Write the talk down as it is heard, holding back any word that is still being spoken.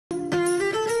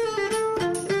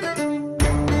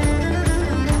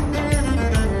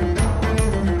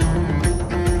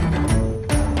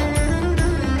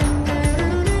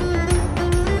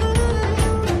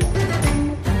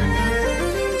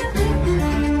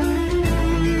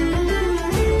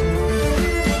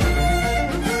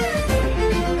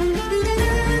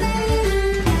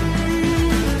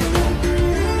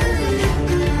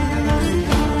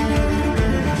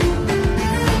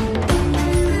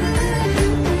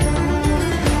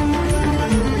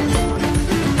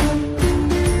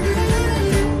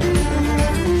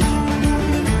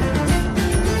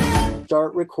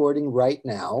recording right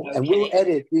now, and Okay.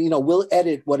 we'll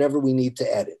edit whatever we need to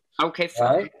edit. Okay, All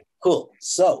fine. right, cool.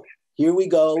 So here we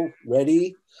go.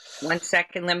 Ready? 1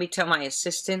 second. Let me tell my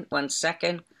assistant. 1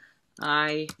 second.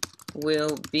 I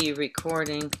will be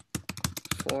recording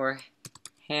for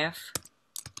half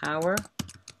hour.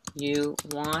 You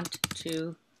want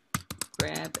to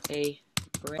grab a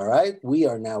break? All right, we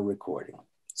are now recording.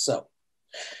 So,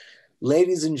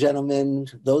 ladies and gentlemen,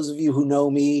 those of you who know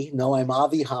me know I'm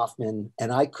Avi Hoffman,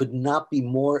 and I could not be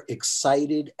more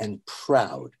excited and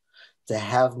proud to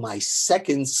have my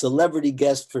second celebrity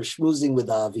guest for Schmoozing with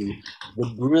Avi, the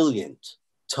brilliant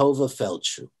Tovah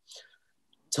Feldshuh.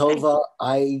 Tovah,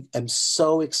 I am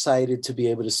so excited to be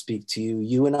able to speak to you.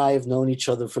 You and I have known each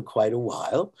other for quite a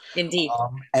while. Indeed.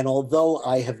 And although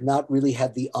I have not really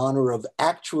had the honor of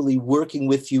actually working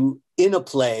with you in a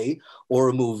play or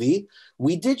a movie,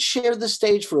 we did share the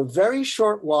stage for a very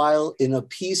short while in a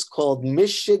piece called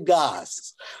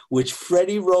Mishigas, which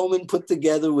Freddie Roman put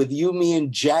together with you, me, and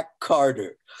Jack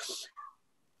Carter.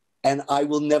 And I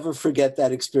will never forget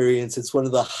that experience. It's one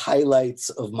of the highlights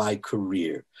of my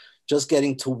career. Just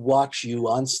getting to watch you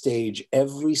on stage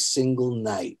every single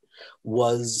night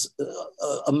was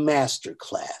a master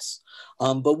class.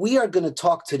 But we are going to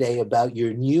talk today about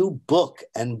your new book,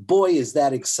 and boy, is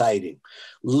that exciting.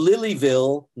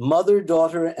 Lilyville, Mother,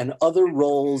 Daughter, and Other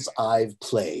Roles I've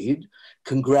Played.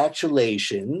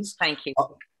 Congratulations. Thank you.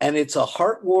 And it's a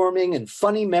heartwarming and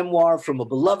funny memoir from a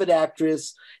beloved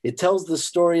actress. It tells the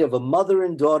story of a mother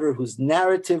and daughter whose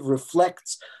narrative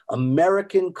reflects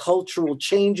American cultural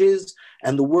changes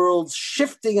and the world's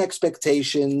shifting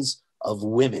expectations of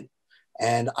women.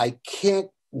 And I can't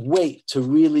wait to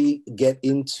really get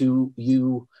into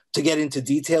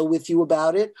detail with you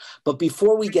about it. But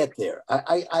before we get there,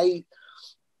 I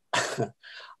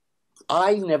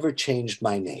never changed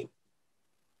my name,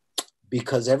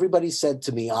 because everybody said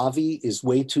to me, Avi is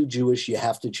way too Jewish, you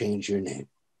have to change your name.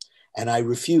 And I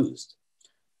refused.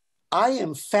 I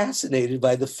am fascinated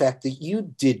by the fact that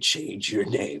you did change your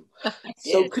name.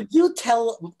 So could you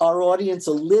tell our audience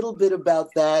a little bit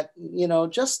about that? You know,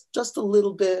 just a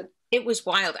little bit. It was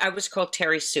wild. I was called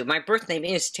Terry Sue. My birth name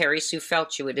is Terry Sue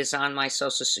Feldshuh. It is on my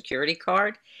Social Security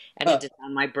card, and it is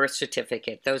on my birth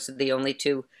certificate. Those are the only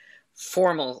two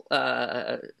formal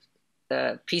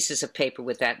pieces of paper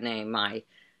with that name. My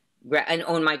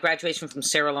graduation from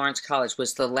Sarah Lawrence College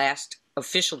was the last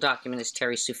official document as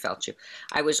Terry Sue Feldshuh.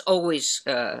 I was always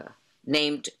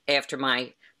named after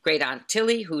my great aunt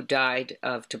Tilly, who died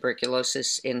of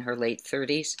tuberculosis in her late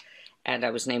 30s, and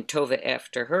I was named Tovah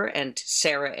after her, and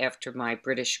Sarah after my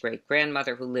British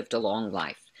great-grandmother, who lived a long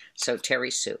life. So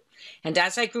Terry Sue. And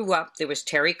as I grew up, there was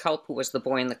Terry Culp, who was the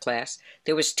boy in the class.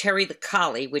 There was Terry the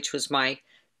collie, which was my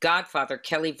godfather,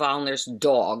 Kelly Vollner's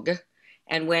dog.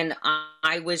 And when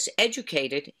I was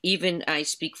educated, even I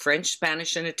speak French,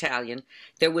 Spanish, and Italian,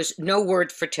 there was no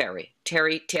word for Terry.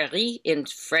 Terry in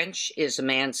French is a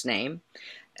man's name.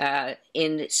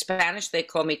 In Spanish, they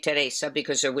call me Teresa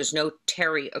because there was no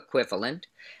Terry equivalent.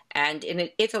 And in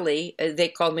Italy, they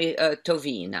called me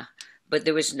Tovina. But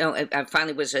there was no, I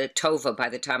finally was a Tova by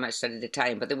the time I studied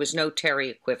Italian, but there was no Terry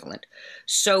equivalent.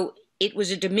 So it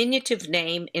was a diminutive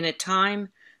name in a time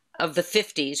of the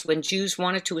 50s when Jews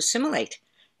wanted to assimilate.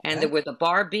 And there were the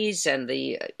Barbies and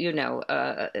the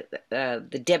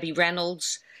Debbie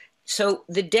Reynolds. So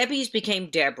the Debbies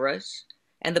became Deborahs,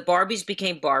 and the Barbies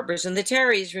became Barbers, and the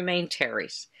Terrys remained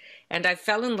Terrys. And I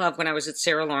fell in love when I was at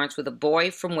Sarah Lawrence with a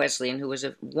boy from Wesleyan who was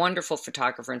a wonderful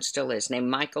photographer and still is, named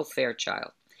Michael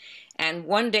Fairchild. And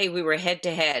one day we were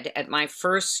head-to-head at my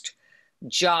first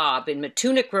job in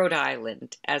Matunic, Rhode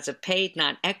Island, as a paid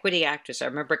non-equity actress. I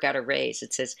remember got a raise.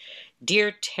 It says,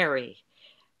 "Dear Terry,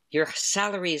 your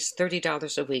salary is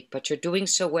 $30 a week, but you're doing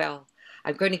so well.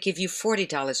 I'm going to give you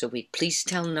 $40 a week. Please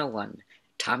tell no one.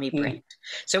 Tommy Brent."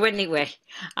 So anyway,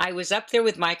 I was up there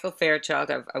with Michael Fairchild.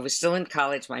 I was still in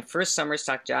college, my first summer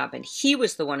stock job, and he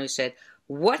was the one who said,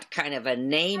 "What kind of a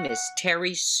name is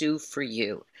Terry Sue for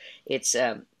you? It's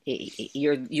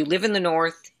you live in the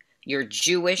North, you're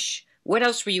Jewish. What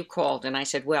else were you called?" And I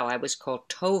said, "Well, I was called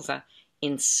Tovah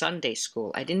in Sunday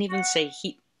school." I didn't even say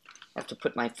I have to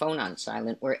put my phone on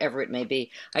silent, wherever it may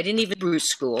be. I didn't even Hebrew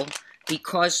school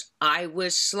because I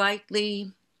was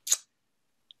slightly,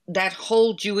 that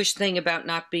whole Jewish thing about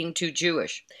not being too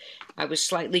Jewish, I was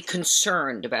slightly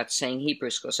concerned about saying Hebrew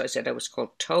school. So I said I was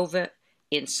called Tovah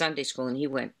in Sunday school. And he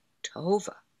went,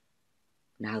 "Tovah,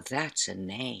 now that's a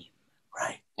name."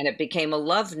 Right. And it became a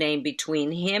love name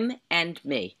between him and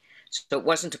me. So it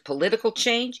wasn't a political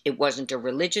change, it wasn't a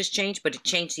religious change, but it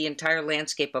changed the entire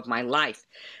landscape of my life.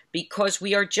 because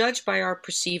we are judged by our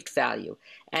perceived value.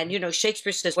 And, you know,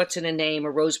 Shakespeare says, what's in a name?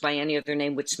 A rose by any other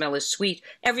name would smell as sweet.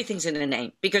 Everything's in a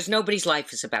name because nobody's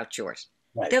life is about yours.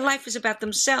 Right. Their life is about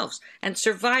themselves and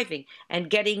surviving and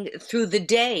getting through the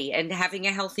day and having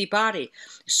a healthy body.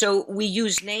 So we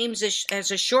use names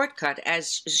as a shortcut,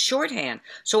 as shorthand.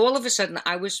 So all of a sudden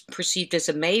I was perceived as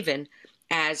a maven,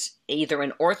 as either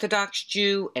an Orthodox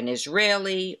Jew, an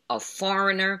Israeli, a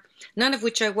foreigner, none of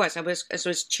which I was. I was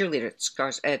cheerleader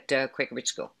at Quaker Ridge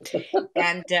School.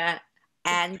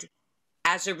 And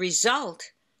as a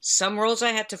result, some roles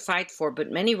I had to fight for,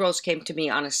 but many roles came to me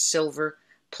on a silver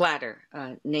platter,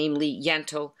 namely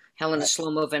Yentl, Helena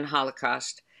Slomov, and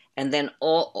Holocaust, and then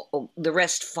all the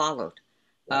rest followed.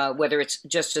 Whether it's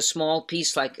just a small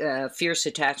piece like Fierce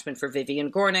Attachment for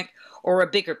Vivian Gornick, or a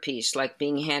bigger piece like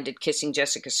being handed Kissing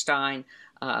Jessica Stein,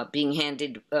 being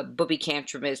handed Booby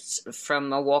Cantramists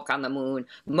from A Walk on the Moon,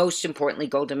 most importantly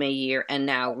Golda Meir, and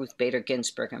now Ruth Bader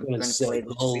Ginsburg. I'm going to play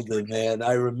Golda, man.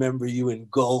 I remember you in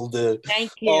Golda.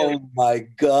 Thank you. Oh my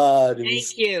God.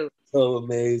 Thank you. So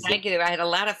amazing. Thank you. I had a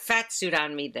lot of fat suit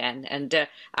on me then. And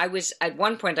I was, at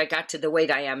one point, I got to the weight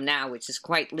I am now, which is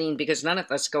quite lean because none of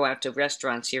us go out to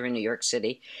restaurants here in New York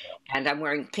City. And I'm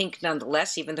wearing pink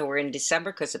nonetheless, even though we're in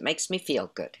December, because it makes me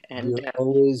feel good. And you're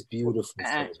always beautiful.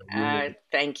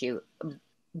 Thank you.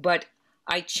 But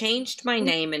I changed my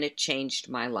name and it changed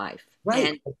my life.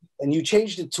 Right. And you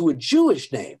changed it to a Jewish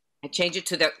name. I changed it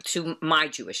to my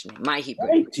Jewish name, my Hebrew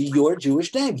name. Right, to your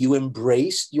Jewish name. You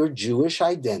embraced your Jewish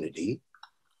identity.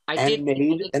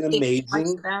 Made an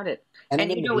amazing about it.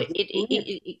 And you know,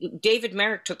 David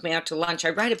Merrick took me out to lunch. I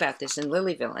write about this in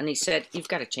Lilyville, and he said, "You've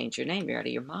got to change your name. You're out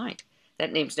of your mind.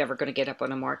 That name's never going to get up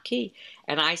on a marquee."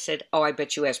 And I said, "Oh, I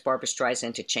bet you asked Barbra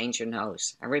Streisand to change your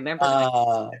nose." I remember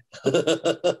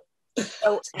that.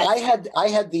 So, I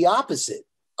had the opposite.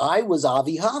 I was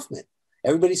Avi Hoffman.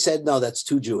 Everybody said, no, that's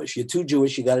too Jewish. You're too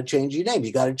Jewish. You got to change your name.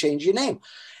 You got to change your name.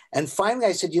 And finally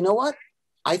I said, you know what?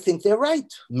 I think they're right.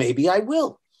 Maybe I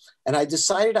will. And I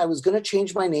decided I was going to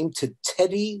change my name to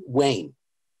Teddy Wayne.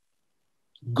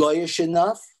 Goyish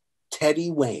enough,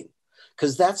 Teddy Wayne.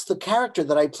 Because that's the character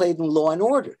that I played in Law and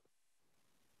Order.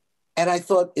 And I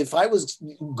thought if I was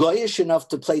Goyish enough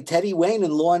to play Teddy Wayne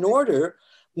in Law and Order,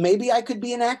 maybe I could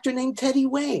be an actor named Teddy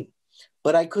Wayne.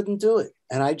 But I couldn't do it.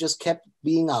 And I just kept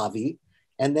being Avi.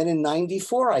 And then in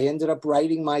 '94, I ended up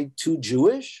writing my Too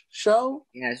Jewish show.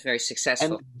 Yeah, it's very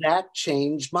successful. And that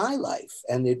changed my life.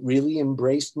 And it really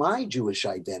embraced my Jewish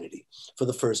identity for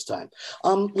the first time.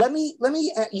 Let me,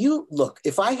 you look,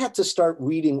 if I had to start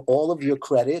reading all of your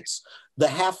credits, the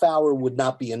half hour would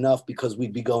not be enough because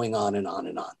we'd be going on and on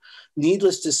and on.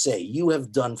 Needless to say, you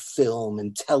have done film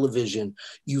and television.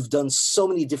 You've done so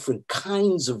many different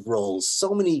kinds of roles,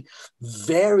 so many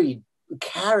varied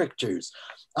characters.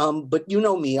 But you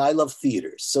know me, I love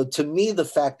theater. So to me, the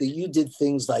fact that you did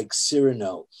things like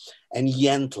Cyrano and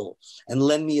Yentl and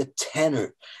Lend Me a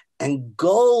Tenor and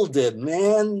Golda,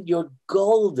 man, you're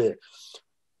Golda.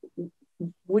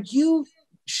 Would you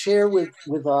share with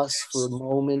us for a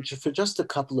moment, for just a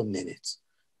couple of minutes,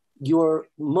 your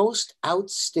most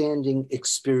outstanding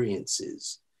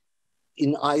experiences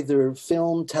in either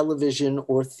film, television,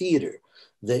 or theater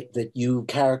that you,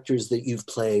 characters that you've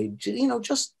played, you know,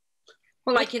 just...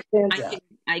 Well, I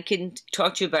can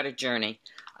talk to you about a journey.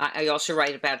 I also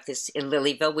write about this in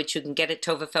Lilyville, which you can get at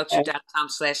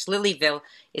tovafeldshuh.com/Lilyville.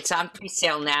 It's on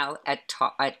pre-sale now at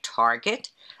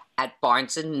Target, at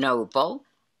Barnes & Noble,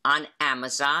 on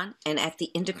Amazon, and at the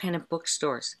independent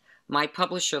bookstores. My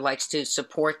publisher likes to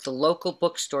support the local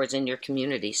bookstores in your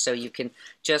community, so you can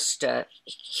just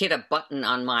hit a button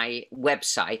on my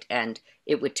website and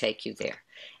it would take you there.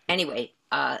 Anyway,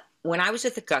 when I was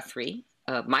at the Guthrie,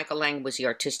 Michael Lang was the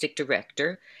artistic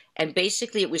director, and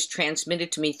basically it was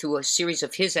transmitted to me through a series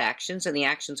of his actions and the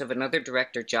actions of another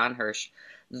director, John Hirsch,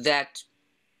 that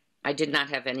I did not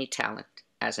have any talent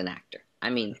as an actor. I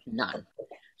mean, none.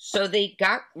 So they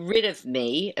got rid of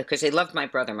me because they loved my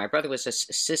brother. My brother was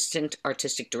assistant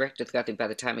artistic director at the Guthrie by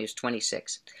the time he was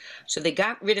 26. So they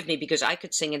got rid of me because I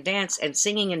could sing and dance, and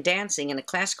singing and dancing in a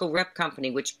classical rep company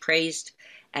which praised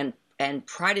and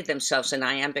prided themselves in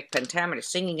iambic pentameter.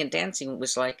 Singing and dancing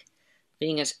was like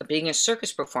being a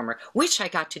circus performer, which I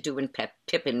got to do in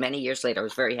Pippin many years later. I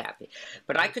was very happy.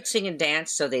 But I could sing and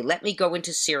dance, so they let me go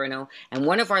into Cyrano, and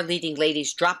one of our leading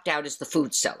ladies dropped out as the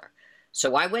food seller.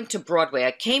 So I went to Broadway.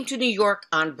 I came to New York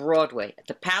on Broadway at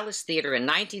the Palace Theater in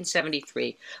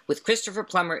 1973 with Christopher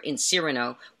Plummer in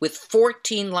Cyrano with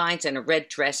 14 lines and a red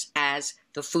dress as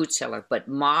the food seller. But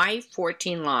my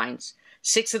 14 lines,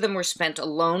 6 of them were spent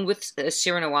alone with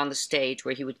Cyrano on the stage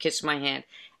where he would kiss my hand,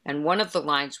 and one of the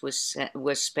lines was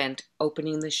spent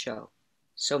opening the show.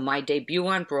 So my debut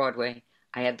on Broadway,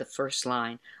 I had the first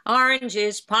line,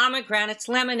 oranges, pomegranates,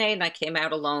 lemonade, and I came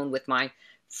out alone with my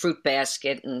fruit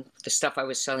basket and the stuff I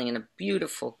was selling in a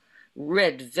beautiful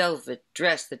red velvet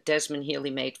dress that Desmond Healy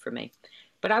made for me.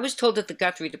 But I was told at the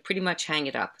Guthrie to pretty much hang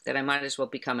it up, that I might as well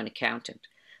become an accountant.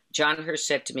 John Hurst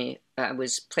said to me, I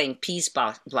was playing Peas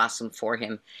Blossom for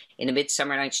him in A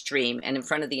Midsummer Night's Dream, and in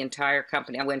front of the entire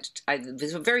company, it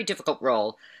was a very difficult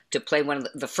role to play one of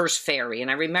the first fairy, and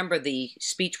I remember the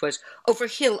speech was, over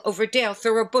hill, over dale,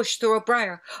 through a bush, through a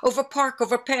briar, over park,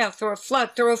 over pale, through a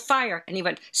flood, through a fire, and he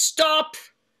went, stop!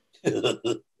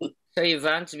 So you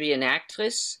want to be an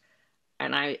actress?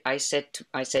 And I said to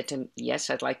him, yes,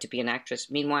 I'd like to be an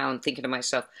actress. Meanwhile, I'm thinking to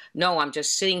myself, no, I'm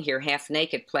just sitting here half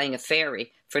naked playing a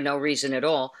fairy for no reason at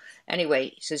all.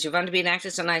 Anyway, he says, you want to be an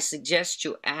actress? And I suggest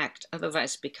you act.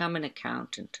 Otherwise, become an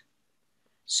accountant.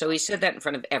 So he said that in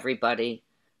front of everybody.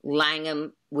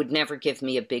 Langham would never give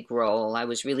me a big role. I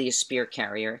was really a spear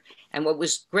carrier. And what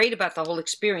was great about the whole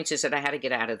experience is that I had to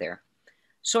get out of there.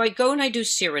 So I go and I do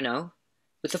Cyrano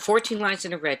with the 14 lines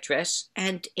in a red dress,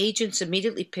 and agents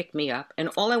immediately pick me up, and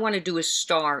all I want to do is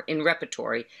star in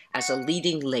repertory as a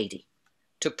leading lady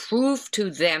to prove to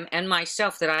them and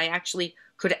myself that I actually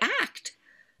could act.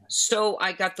 So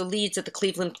I got the leads at the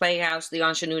Cleveland Playhouse, the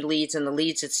ingenue leads, and the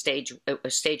leads at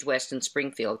Stage West in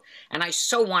Springfield. And I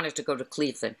so wanted to go to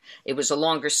Cleveland. It was a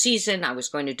longer season. I was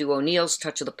going to do O'Neill's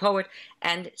Touch of the Poet.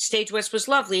 And Stage West was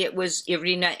lovely. It was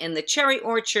Irina in the Cherry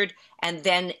Orchard. And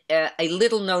then a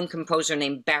little-known composer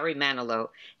named Barry Manilow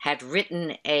had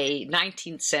written a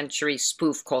 19th century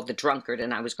spoof called The Drunkard,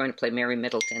 and I was going to play Mary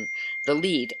Middleton, the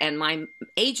lead. And my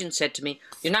agent said to me,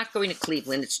 you're not going to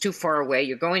Cleveland. It's too far away.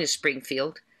 You're going to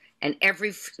Springfield. And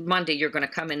every Monday, you're going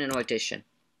to come in and audition.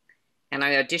 And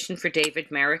I auditioned for David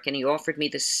Merrick, and he offered me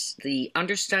the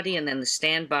understudy and then the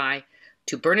standby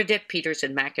to Bernadette Peters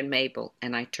and Mac and Mabel,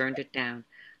 and I turned it down.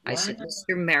 Wow. I said,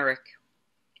 Mr.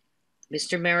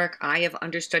 Merrick, I have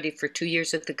understudied for 2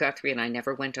 years at the Guthrie, and I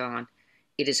never went on.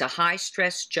 It is a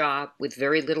high-stress job with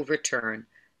very little return,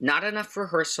 not enough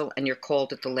rehearsal, and you're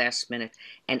called at the last minute.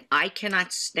 And I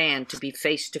cannot stand to be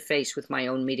face-to-face with my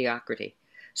own mediocrity.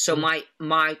 So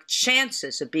my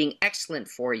chances of being excellent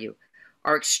for you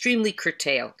are extremely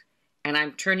curtailed, and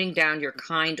I'm turning down your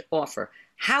kind offer.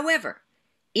 However,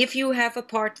 if you have a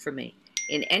part for me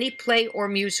in any play or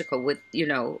musical with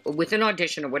an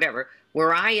audition or whatever,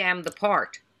 where I am the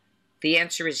part, the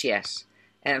answer is yes.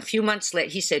 And a few months later,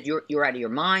 he said, you're out of your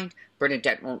mind.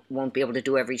 Bernadette won't be able to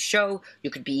do every show. You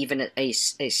could be even a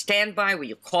standby where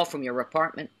you call from your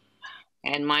apartment.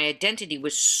 And my identity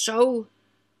was so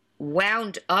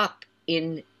wound up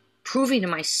in proving to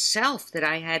myself that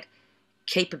I had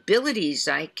capabilities.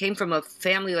 I came from a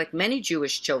family like many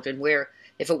Jewish children where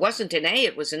if it wasn't an A,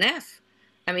 it was an F.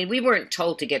 I mean, we weren't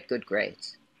told to get good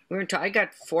grades. I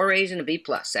got 4 A's and a B+.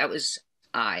 That was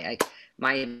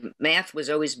my math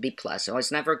was always B+. I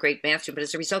was never a great math student, but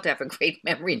as a result, I have a great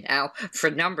memory now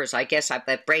for numbers. I guess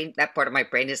that part of my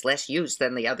brain is less used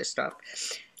than the other stuff.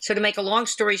 So to make a long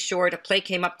story short, a play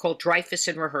came up called Dreyfus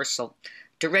in Rehearsal,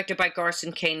 directed by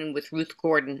Garson Kanin with Ruth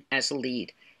Gordon as a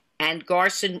lead. And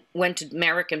Garson went to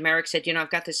Merrick, and Merrick said, I've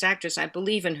got this actress. I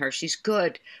believe in her. She's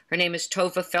good. Her name is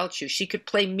Tovah Feldshuh. She could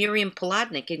play Miriam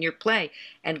Polodnik in your play.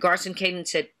 And Garson Kanin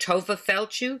said, Tovah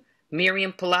Feldshuh,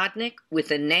 Miriam Polodnik, with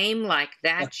a name like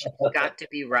that, she's got to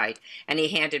be right. And he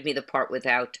handed me the part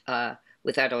without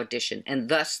audition. And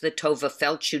thus the Tovah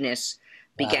Feldshuhness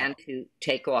began to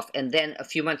take off. And then a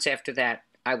few months after that,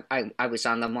 I was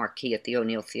on the marquee at the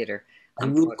O'Neill Theater.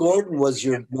 And Ruth Gordon was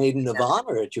your maiden of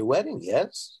honor at your wedding,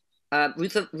 yes?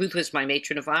 Ruth was my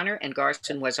matron of honor, and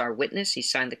Garson was our witness. He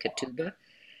signed the ketubah.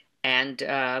 And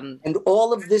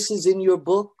all of this is in your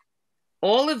book?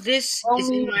 All of this is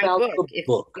in my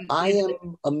book. I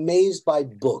am amazed by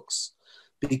books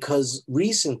because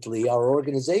recently our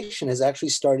organization has actually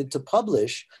started to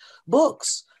publish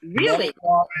books. Really?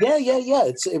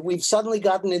 Yeah. We've suddenly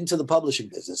gotten into the publishing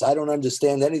business. I don't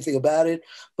understand anything about it,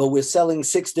 but we're selling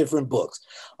 6 different books.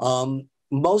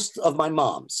 Most of my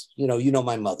mom's, you know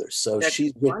my mother. So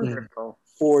she's written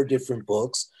 4 different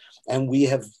books, and we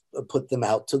have put them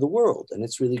out to the world, and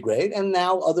it's really great. And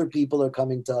now other people are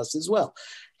coming to us as well.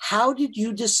 How did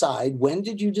you decide? When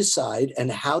did you decide?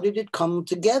 And how did it come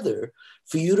together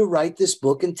for you to write this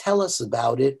book and tell us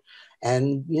about it?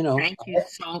 And thank you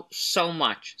so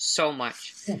much.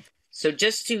 Yeah. So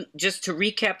just to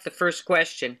recap the first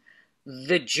question,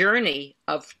 the journey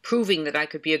of proving that I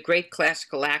could be a great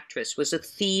classical actress was a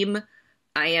theme.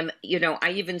 I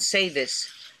even say this,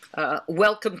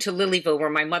 Welcome to Lilyville, where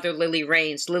my mother Lily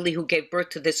reigns. Lily, who gave birth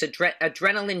to this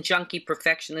adrenaline junkie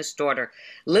perfectionist daughter.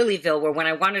 Lilyville, where when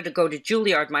I wanted to go to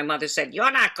Juilliard, my mother said,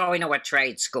 "You're not going to a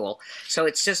trade school." So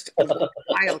it's just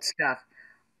wild stuff.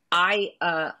 I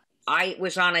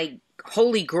was on a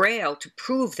holy grail to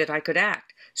prove that I could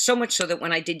act. So much so that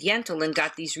when I did Yentl and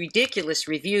got these ridiculous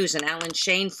reviews, and Alan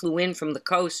Shane flew in from the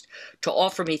coast to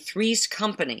offer me Three's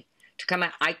Company to come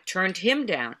out, I turned him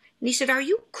down. And he said, "Are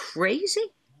you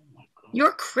crazy?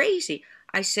 You're crazy."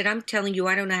 I said, "I'm telling you,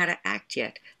 I don't know how to act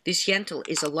yet. This Yentl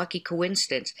is a lucky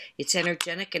coincidence. It's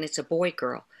energetic and it's a boy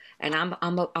girl. And I'm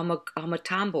a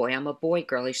tomboy. I'm a boy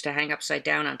girl. I used to hang upside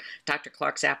down on Dr.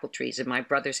 Clark's apple trees, and my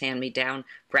brothers hand me down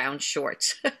brown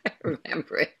shorts." I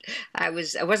remember it. I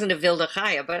wasn't a Vilde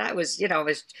Chaya, but I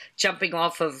was jumping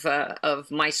off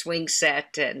of my swing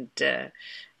set and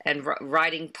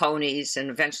riding ponies,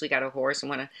 and eventually got a horse.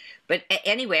 But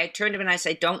anyway, I turned to him and I said,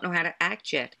 "I don't know how to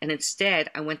act yet." And instead,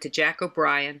 I went to Jack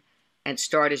O'Brien and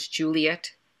starred as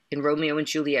Juliet in Romeo and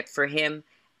Juliet for him,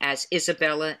 as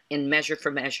Isabella in Measure for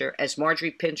Measure, as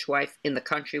Marjorie Pinchwife in The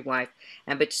Country Wife.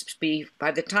 And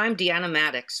by the time Deanna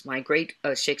Maddox, my great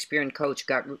Shakespearean coach,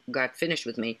 got finished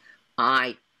with me,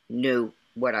 I knew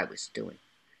what I was doing.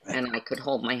 And I could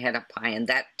hold my head up high, and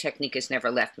that technique has never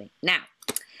left me. Now,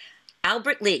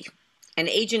 Albert Lee, an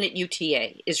agent at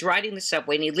UTA, is riding the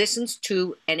subway, and he listens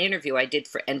to an interview I did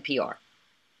for NPR.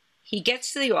 He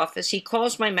gets to the office, he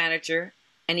calls my manager,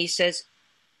 and he says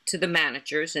to the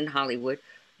managers in Hollywood,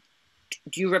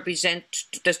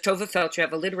 does Tovah Feldshuh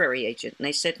have a literary agent? And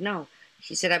they said, no.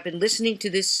 He said, "I've been listening to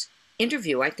this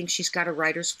interview. I think she's got a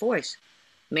writer's voice.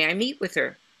 May I meet with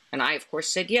her?" And I, of course,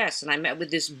 said yes. And I met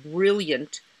with this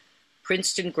brilliant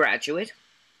Princeton graduate.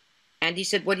 And he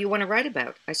said, "What do you want to write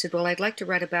about?" I said, "Well, I'd like to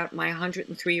write about my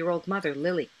 103-year-old mother,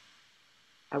 Lily.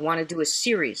 I want to do a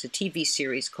TV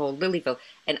series called Lilyville.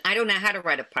 And I don't know how to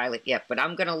write a pilot yet, but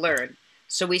I'm going to learn."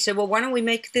 So we said, "Well, why don't we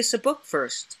make this a book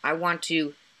first? I want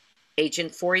to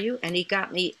agent for you." And he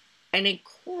got me an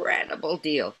incredible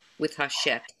deal with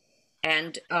Hachette.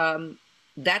 And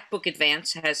that book,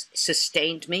 Advance, has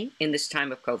sustained me in this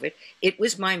time of COVID. It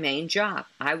was my main job.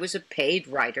 I was a paid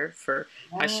writer for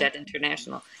Hachette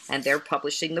International, and they're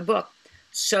publishing the book.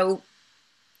 So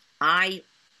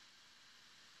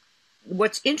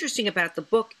what's interesting about the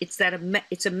book, it's that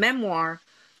it's a memoir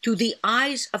through the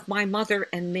eyes of my mother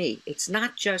and me. It's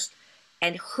not just,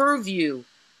 and her view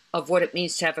of what it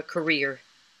means to have a career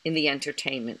in the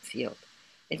entertainment field.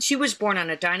 And she was born on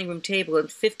a dining room table in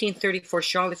 1534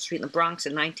 Charlotte Street in the Bronx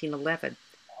in 1911.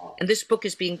 And this book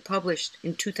is being published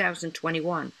in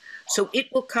 2021. So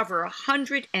it will cover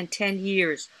 110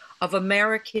 years of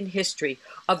American history,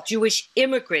 of Jewish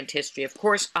immigrant history. Of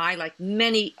course, I, like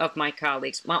many of my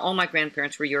colleagues, all my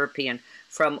grandparents were European.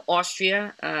 From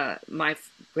Austria, my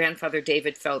grandfather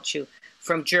David Feldshuh.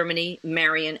 From Germany,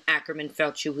 Marion Ackerman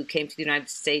Feldshuh, who came to the United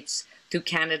States through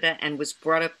Canada and was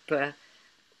brought up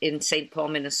in St. Paul,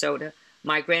 Minnesota.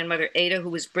 My grandmother Ada,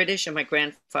 who was British, and my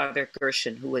grandfather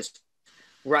Gershon, who was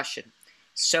Russian.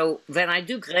 So when I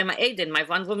do Grandma Ada in my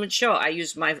one-woman show, I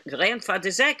use my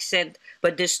grandfather's accent,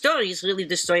 but the story is really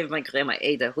the story of my Grandma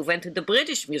Ada, who went to the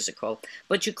British music hall.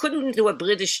 But you couldn't do a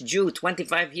British Jew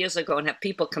 25 years ago and have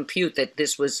people compute that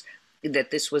this was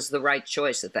the right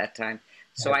choice at that time.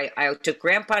 So I took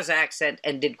Grandpa's accent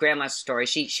and did Grandma's story.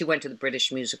 She went to the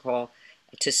British Music Hall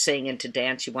to sing and to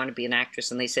dance. She wanted to be an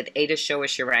actress. And they said, "Ada, show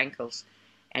us your ankles."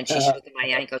 And she showed them my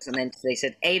ankles. And then they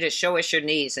said, "Ada, show us your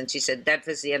knees." And she said, "That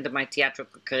was the end of my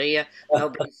theatrical career.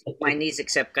 Nobody saw my knees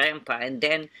except Grandpa." And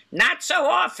then, "Not so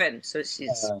often." So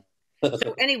so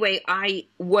anyway, I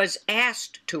was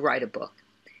asked to write a book.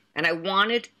 And I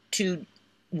wanted to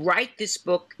write this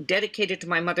book dedicated to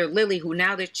my mother, Lily, who,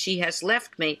 now that she has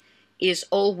left me, is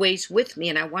always with me.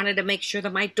 And I wanted to make sure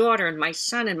that my daughter and my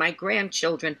son and my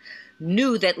grandchildren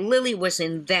knew that Lily was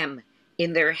in them,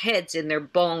 in their heads, in their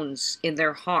bones, in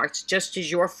their hearts, just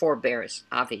as your forebears,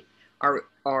 Avi,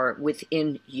 are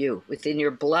within you, within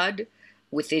your blood,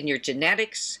 within your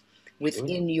genetics,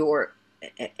 within your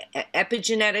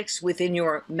epigenetics, within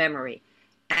your memory.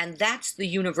 And that's the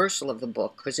universal of the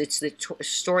book, because it's the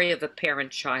story of a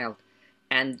parent-child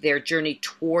and their journey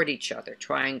toward each other,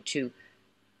 trying to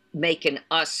make an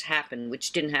us happen,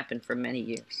 which didn't happen for many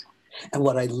years. And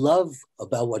what I love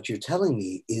about what you're telling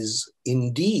me is,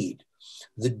 indeed,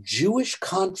 the Jewish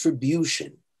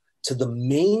contribution to the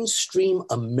mainstream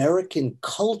American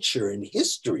culture and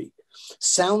history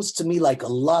sounds to me like a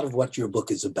lot of what your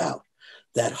book is about.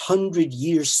 That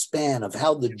 100-year span of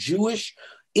how the Jewish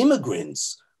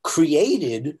immigrants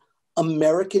created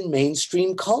American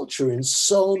mainstream culture in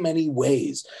so many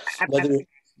ways. Whether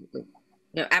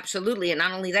No, absolutely. And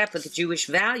not only that, but the Jewish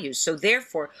values. So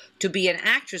therefore, to be an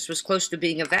actress was close to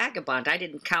being a vagabond. I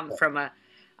came from a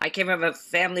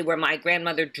family where my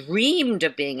grandmother dreamed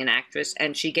of being an actress,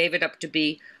 and she gave it up to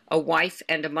be a wife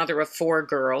and a mother of 4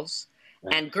 girls.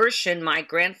 Right. And Gershon, my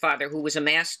grandfather, who was a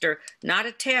master, not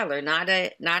a tailor, not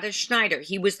a Schneider,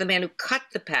 he was the man who cut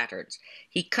the patterns.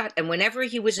 He cut, and whenever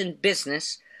he was in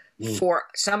business for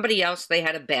somebody else, they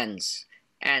had a Benz,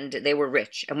 and they were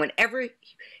rich. And whenever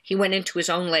he went into his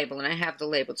own label, and I have the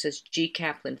label, it says G.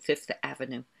 Kaplan, Fifth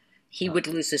Avenue. He would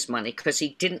lose his money because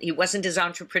he wasn't as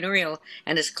entrepreneurial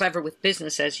and as clever with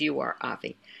business as you are,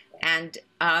 Avi. And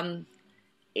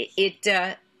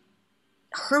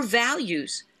her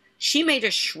values, she made a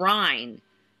shrine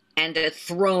and a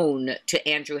throne to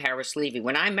Andrew Harris Levy.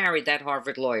 When I married that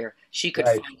Harvard lawyer, she could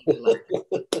find me love.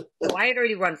 So I had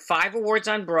already won 5 awards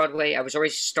on Broadway. I was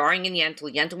already starring in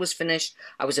Yentl. Yentl was finished.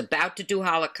 I was about to do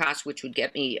Holocaust, which would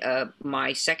get me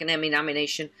my 2nd Emmy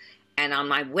nomination. And on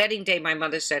my wedding day, my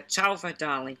mother said, Tovah,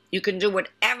 darling, you can do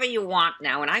whatever you want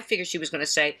now. And I figured she was going to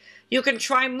say, you can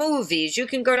try movies. You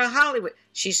can go to Hollywood.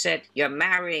 She said, you're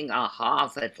marrying a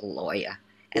Harvard lawyer.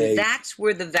 And that's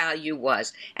where the value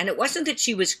was. And it wasn't that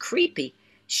she was creepy.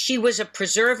 She was a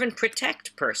preserve and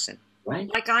protect person,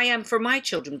 right? Like I am for my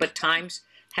children. But times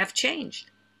have changed.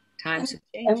 Times have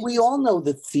changed. And we all know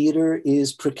that theater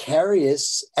is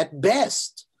precarious at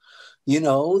best. You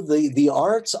know, the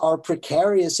arts are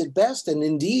precarious at best. And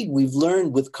indeed, we've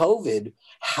learned with COVID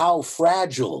how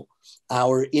fragile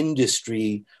our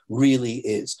industry really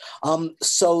is.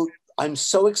 So I'm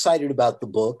so excited about the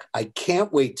book. I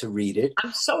can't wait to read it.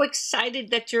 I'm so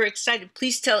excited that you're excited.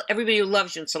 Please tell everybody who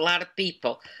loves you. It's a lot of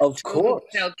people. Of course.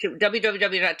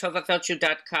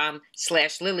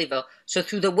 www.tovahfeldshuh.com/Lilyville. So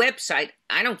through the website,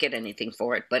 I don't get anything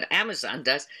for it, but Amazon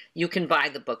does. You can buy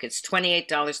the book. It's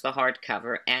 $28 the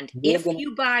hardcover. And if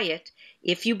you buy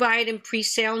it in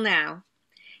pre-sale now,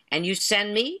 and you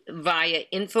send me via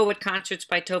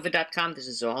info@concertsbytovah.com, this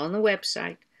is all on the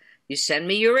website. You send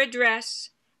me your address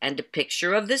and a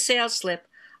picture of the sales slip,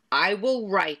 I will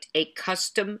write a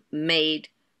custom-made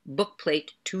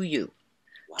bookplate to you,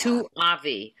 to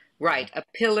Avi. Right, a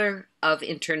pillar of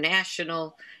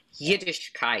international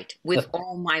Yiddishkeit with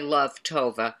all my love,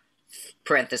 Tovah,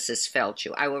 parenthesis,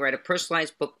 Feldshuh. I will write a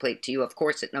personalized bookplate to you, of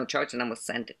course, at no charge, and I will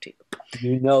send it to you.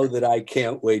 You know that I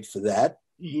can't wait for that.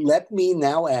 Let me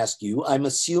now ask you, I'm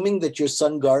assuming that your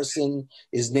son Garson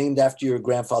is named after your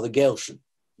grandfather Gershon.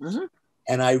 Mm-hmm.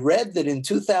 And I read that in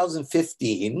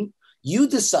 2015, you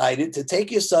decided to take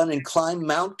your son and climb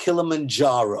Mount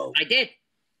Kilimanjaro.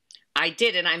 I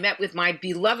did. And I met with my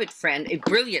beloved friend, a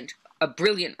brilliant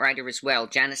writer as well,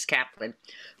 Janice Kaplan,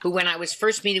 who when I was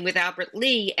first meeting with Albert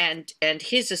Lee and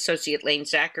his associate, Lane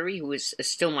Zachary, who is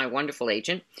still my wonderful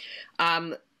agent,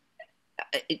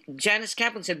 Janice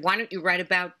Kaplan said, why don't you write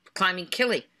about climbing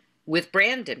Kili with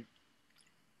Brandon?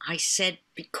 I said,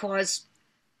 because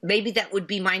maybe that would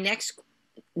be my next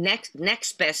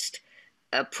best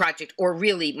project, or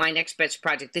really my next best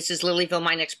project. This is Lilyville.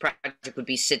 My next project would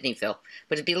be Sydneyville,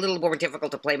 but it'd be a little more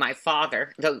difficult to play my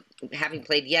father, though having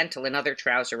played Yentl and other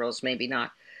trouser roles, maybe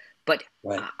not. But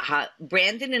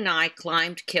Brandon and I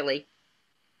climbed Kili,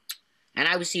 and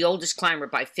I was the oldest climber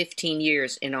by 15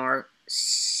 years in our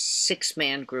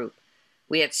 6-man group.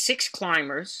 We had 6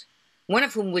 climbers, one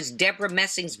of whom was Deborah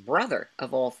Messing's brother,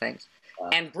 of all things,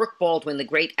 and Brooke Baldwin, the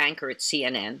great anchor at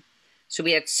CNN. So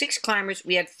we had 6 climbers,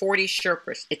 we had 40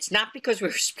 Sherpas. It's not because we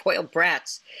were spoiled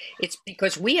brats. It's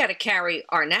because we had to carry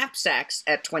our knapsacks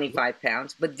at 25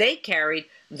 pounds, but they carried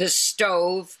the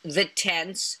stove, the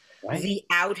tents, the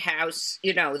outhouse,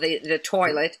 you know, the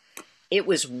toilet. It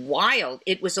was wild.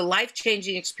 It was a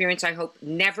life-changing experience I hope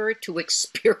never to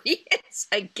experience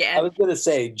again. I was going to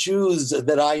say, Jews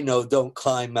that I know don't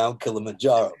climb Mount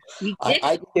Kilimanjaro.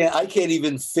 I can't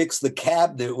even fix the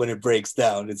cabinet when it breaks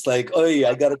down. It's like, oh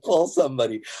yeah, I got to call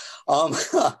somebody. I'm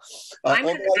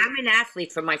an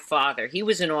athlete from my father. He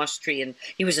was an Austrian.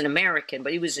 He was an American,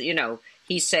 but he was, you know,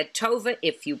 he said, Tovah,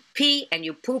 if you pee and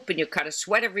you poop and you cut a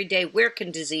sweat every day, where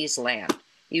can disease land?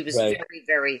 He was very,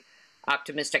 very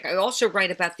optimistic. I also write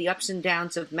about the ups and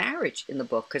downs of marriage in the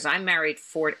book, because I'm married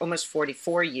for almost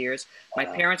 44 years. My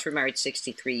parents were married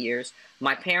 63 years.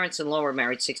 My parents-in-law were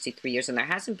married 63 years, and there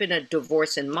hasn't been a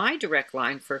divorce in my direct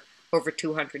line for over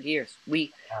 200 years.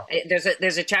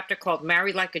 There's a chapter called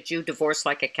 "Marry Like a Jew, Divorce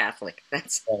Like a Catholic."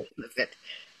 That's it.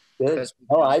 Good.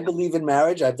 Oh, I believe in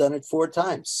marriage. I've done it 4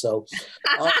 times. So,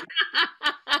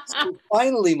 so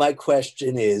finally, my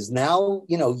question is: now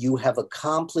you have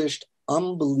accomplished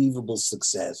unbelievable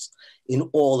success in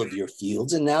all of your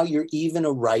fields, and now you're even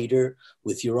a writer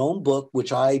with your own book,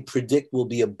 which I predict will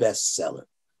be a bestseller.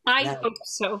 I Now, hope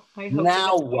so. I hope so.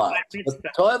 now That's my what? bat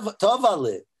mitzvah.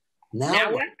 Tova, now Now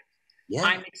what? what? Yeah.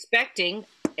 I'm expecting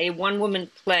a one-woman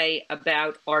play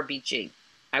about RBG.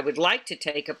 I would like to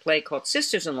take a play called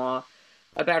Sisters-in-Law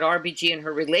about RBG and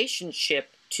her relationship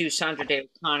to Sandra Day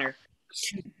O'Connor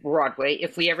to Broadway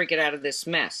if we ever get out of this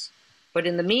mess. But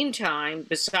in the meantime,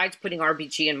 besides putting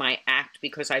RBG in my act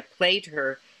because I played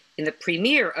her in the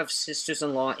premiere of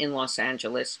Sisters-in-Law in Los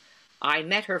Angeles, I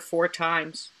met her 4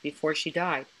 times before she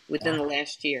died within the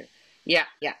last year. Yeah.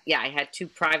 I had 2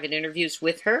 private interviews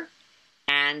with her,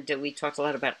 and we talked a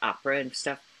lot about opera and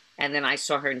stuff. And then I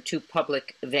saw her in 2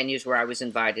 public venues where I was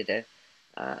invited to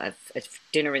a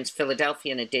dinner in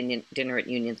Philadelphia and a dinner at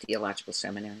Union Theological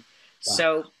Seminary. Wow.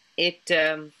 So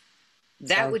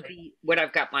that would be what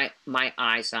I've got my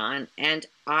eyes on. And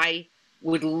I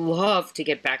would love to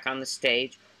get back on the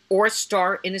stage or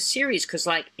star in a series, because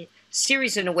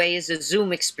series in a way is a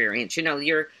Zoom experience. You know,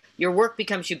 your work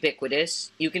becomes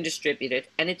ubiquitous. You can distribute it.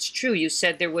 And it's true. You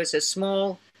said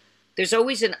there's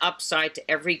always an upside to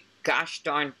every gosh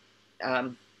darn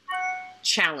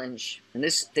challenge. And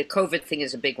the COVID thing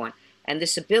is a big one. And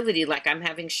this ability, like I'm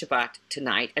having Shabbat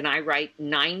tonight, and I write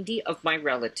 90 of my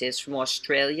relatives from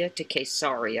Australia to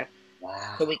Caesarea.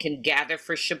 Wow. So we can gather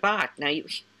for Shabbat. Now,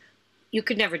 you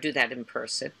could never do that in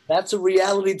person. That's a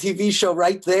reality TV show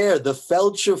right there, the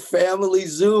Feldshuh Family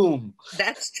Zoom.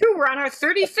 That's true. We're on our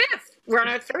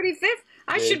 35th.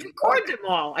 I should record them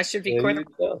all. I should record them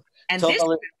all. And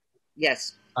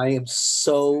yes. I am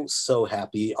so, so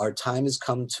happy. Our time has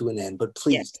come to an end. But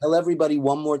please tell everybody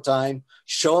one more time,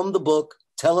 show them the book,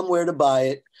 tell them where to buy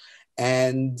it.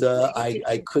 And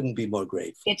I couldn't be more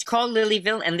grateful. It's called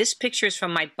Lilyville, and this picture is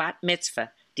from my bat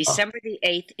mitzvah, December the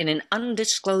 8th, in an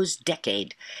undisclosed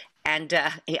decade, and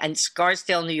in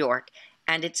Scarsdale, New York.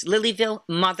 And it's Lilyville,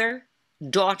 mother,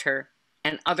 daughter,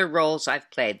 and other roles I've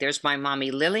played. There's my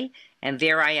mommy, Lily, and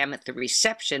there I am at the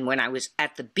reception. When I was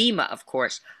at the Bima, of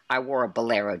course, I wore a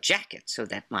bolero jacket so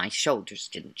that my shoulders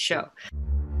didn't show.